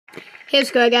Hey, what's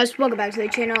going on, guys? Welcome back to the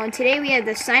channel, and today we have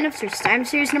the sign-ups for Time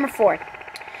Series number 4.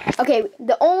 Okay,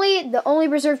 the only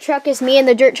reserve truck is me and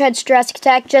the Dirt Treads Jurassic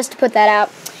Attack, just to put that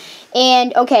out.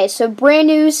 And okay, so brand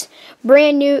new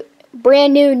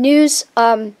news.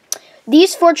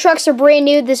 These 4 trucks are brand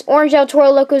new. This Orange El Toro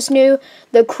Loco is new.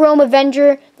 The Chrome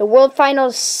Avenger, the World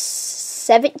Finals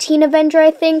 17 Avenger,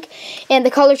 I think, and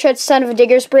the Color Treads Son of a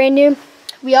Digger is brand new.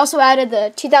 We also added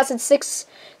the 2006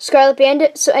 Scarlet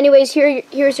Bandit. So anyways,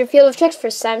 here's your field of trucks for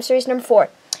Time Series number 4.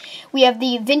 We have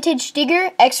the Vintage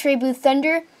Digger, X-Ray Blue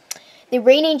Thunder, the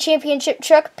Reigning Championship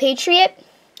Truck, Patriot,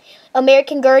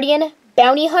 American Guardian,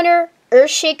 Bounty Hunter,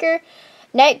 Earthshaker,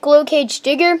 Night Glow Cage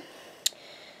Digger,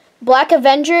 Black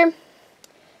Avenger,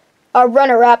 a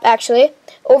runner-up actually,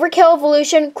 Overkill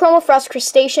Evolution, Chroma Frost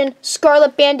Crustacean,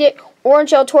 Scarlet Bandit,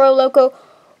 Orange El Toro Loco,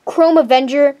 Chrome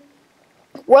Avenger,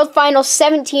 World Final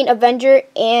 17 Avenger,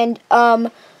 and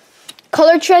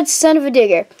Color Treads Son of a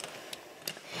Digger.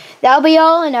 That'll be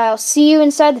all, and I'll see you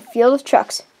inside the field of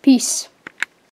trucks. Peace.